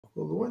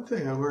Well, the one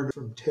thing I learned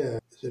from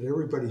Ted is that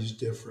everybody's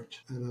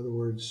different. In other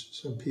words,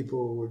 some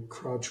people would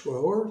crouch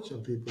lower,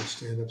 some people would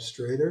stand up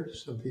straighter,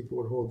 some people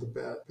would hold the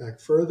bat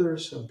back further,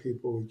 some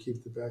people would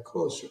keep the bat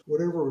closer.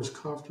 Whatever was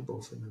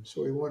comfortable for them.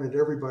 So he wanted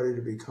everybody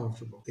to be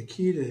comfortable. The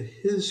key to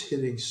his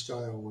hitting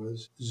style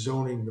was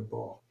zoning the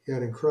ball. He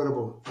had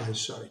incredible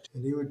eyesight,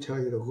 and he would tell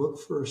you to look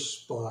for a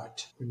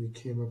spot when you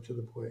came up to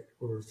the plate.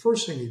 Or the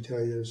first thing he'd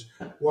tell you is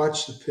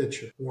watch the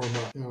pitcher warm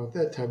up. Now, at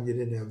that time, you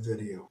didn't have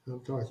video.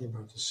 I'm talking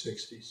about the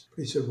 60s.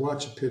 But he said,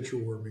 watch a pitcher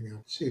warming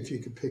up. See if you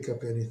could pick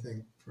up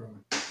anything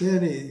from it.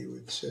 Then he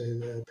would say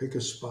that pick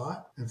a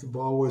spot. If the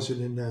ball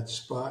wasn't in that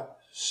spot,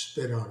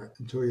 spit on it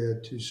until you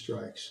had 2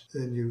 strikes.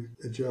 Then you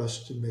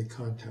adjust and make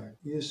contact.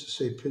 He used to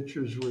say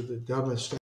pitchers were the dumbest